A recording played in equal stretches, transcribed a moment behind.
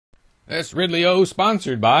That's Ridley O,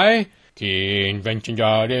 sponsored by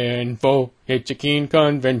Keenvention.info. It's a keen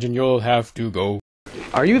convention, you'll have to go.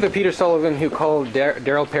 Are you the Peter Sullivan who called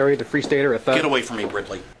Daryl Perry, the Free Stater, a thug? Get away from me,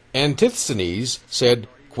 Ridley. Antisthenes said,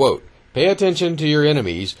 quote, "Pay attention to your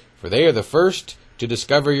enemies, for they are the first to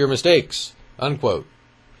discover your mistakes," unquote.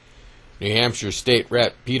 New Hampshire State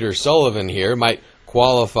Rep Peter Sullivan here might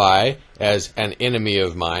qualify as an enemy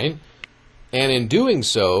of mine, and in doing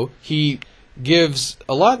so, he gives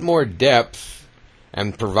a lot more depth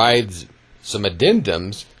and provides some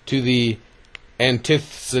addendums to the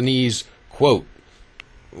Antisthenes quote.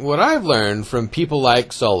 What I've learned from people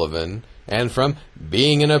like Sullivan, and from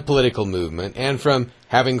being in a political movement, and from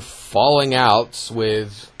having fallings out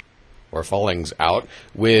with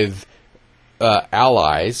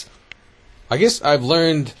allies, I guess I've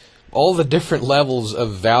learned all the different levels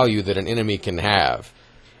of value that an enemy can have,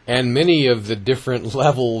 and many of the different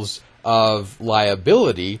levels of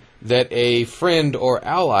liability that a friend or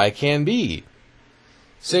ally can be.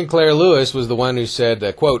 Sinclair Lewis was the one who said,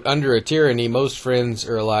 quote, "Under a tyranny, most friends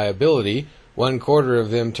are a liability. 1/4 of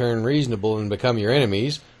them turn reasonable and become your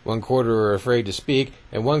enemies. 1/4 are afraid to speak,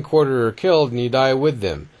 and 1/4 are killed and you die with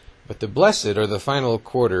them. But the blessed are the final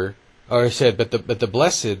quarter," or he said, but the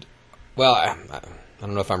blessed, well, I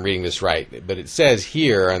don't know if I'm reading this right, but it says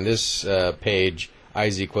here on this page,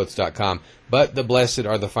 izquotes.com, "But the blessed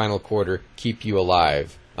are the final quarter, keep you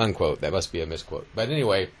alive," unquote. That must be a misquote. But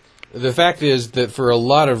anyway, the fact is that for a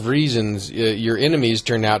lot of reasons, your enemies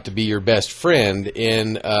turn out to be your best friend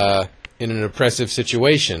in an oppressive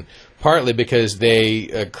situation, partly because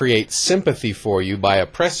they create sympathy for you by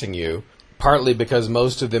oppressing you, partly because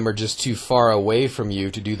most of them are just too far away from you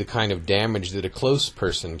to do the kind of damage that a close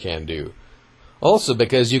person can do. Also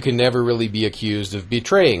because you can never really be accused of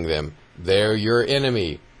betraying them. They're your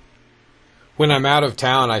enemy. When I'm out of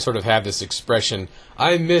town, I sort of have this expression,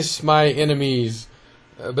 "I miss my enemies."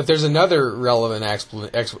 But there's another relevant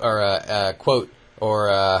quote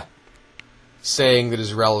or saying that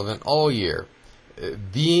is relevant all year.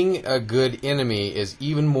 Being a good enemy is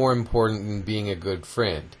even more important than being a good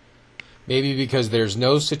friend. Maybe because there's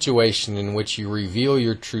no situation in which you reveal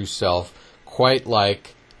your true self quite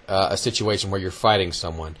like a situation where you're fighting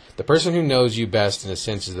someone. The person who knows you best, in a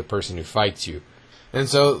sense, is the person who fights you. And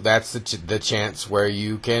so that's the chance where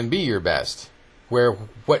you can be your best, where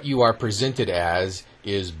what you are presented as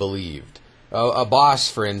is believed. A boss,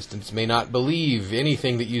 for instance, may not believe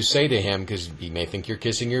anything that you say to him because he may think you're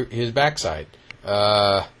kissing his backside.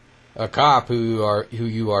 A cop who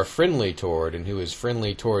you are friendly toward and who is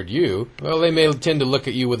friendly toward you, well, they may tend to look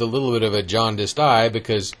at you with a little bit of a jaundiced eye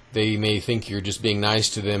because they may think you're just being nice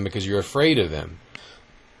to them because you're afraid of them.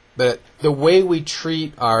 But the way we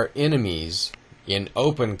treat our enemies in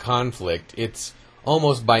open conflict, it's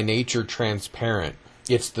almost by nature transparent.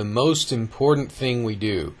 It's the most important thing we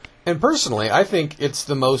do. And personally, I think it's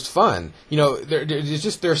the most fun. You know,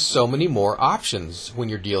 there's so many more options when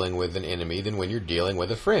you're dealing with an enemy than when you're dealing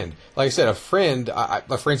with a friend. Like I said, a friend,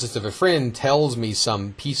 for instance, if a friend tells me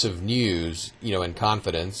some piece of news, you know, in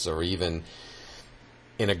confidence or even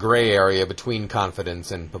in a gray area between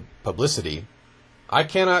confidence and publicity, I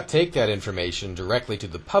cannot take that information directly to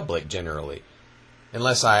the public generally,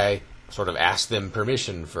 unless I sort of ask them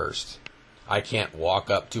permission first. I can't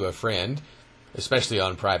walk up to a friend, especially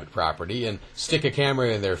on private property, and stick a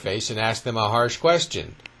camera in their face and ask them a harsh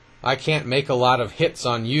question. I can't make a lot of hits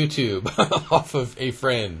on YouTube off of a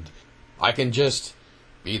friend. I can just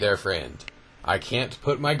be their friend. I can't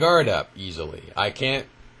put my guard up easily. I can't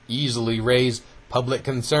easily raise public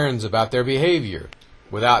concerns about their behavior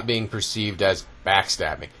without being perceived as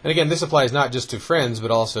backstabbing. And again, this applies not just to friends, but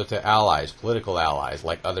also to allies, political allies,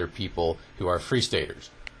 like other people who are free staters.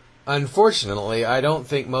 Unfortunately, I don't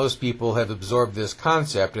think most people have absorbed this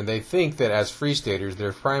concept, and they think that as free staters,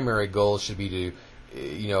 their primary goal should be to,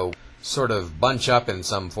 sort of bunch up in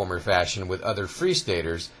some form or fashion with other free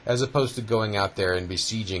staters, as opposed to going out there and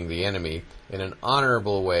besieging the enemy in an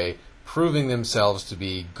honorable way, proving themselves to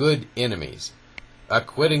be good enemies,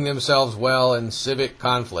 acquitting themselves well in civic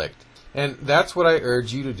conflict. And that's what I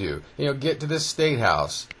urge you to do. Get to this state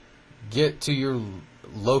house, get to your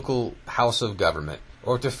local house of government,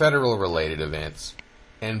 or to federal-related events,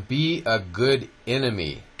 and be a good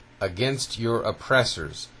enemy against your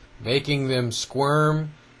oppressors, making them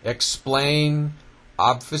squirm, explain,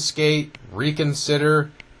 obfuscate, reconsider,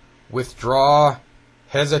 withdraw,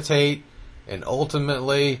 hesitate, and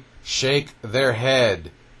ultimately shake their head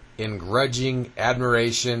in grudging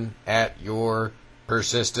admiration at your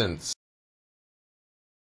persistence.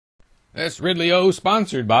 That's Ridley O,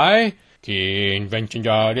 sponsored by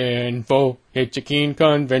Keenvention.info. It's a keen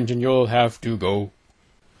convention, you'll have to go.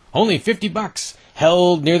 Only $50,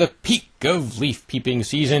 held near the peak of leaf peeping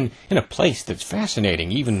season in a place that's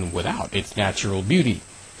fascinating even without its natural beauty.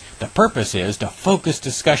 The purpose is to focus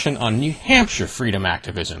discussion on New Hampshire freedom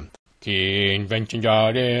activism.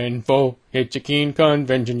 Convention.info. It's a keen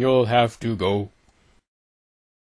convention, you'll have to go.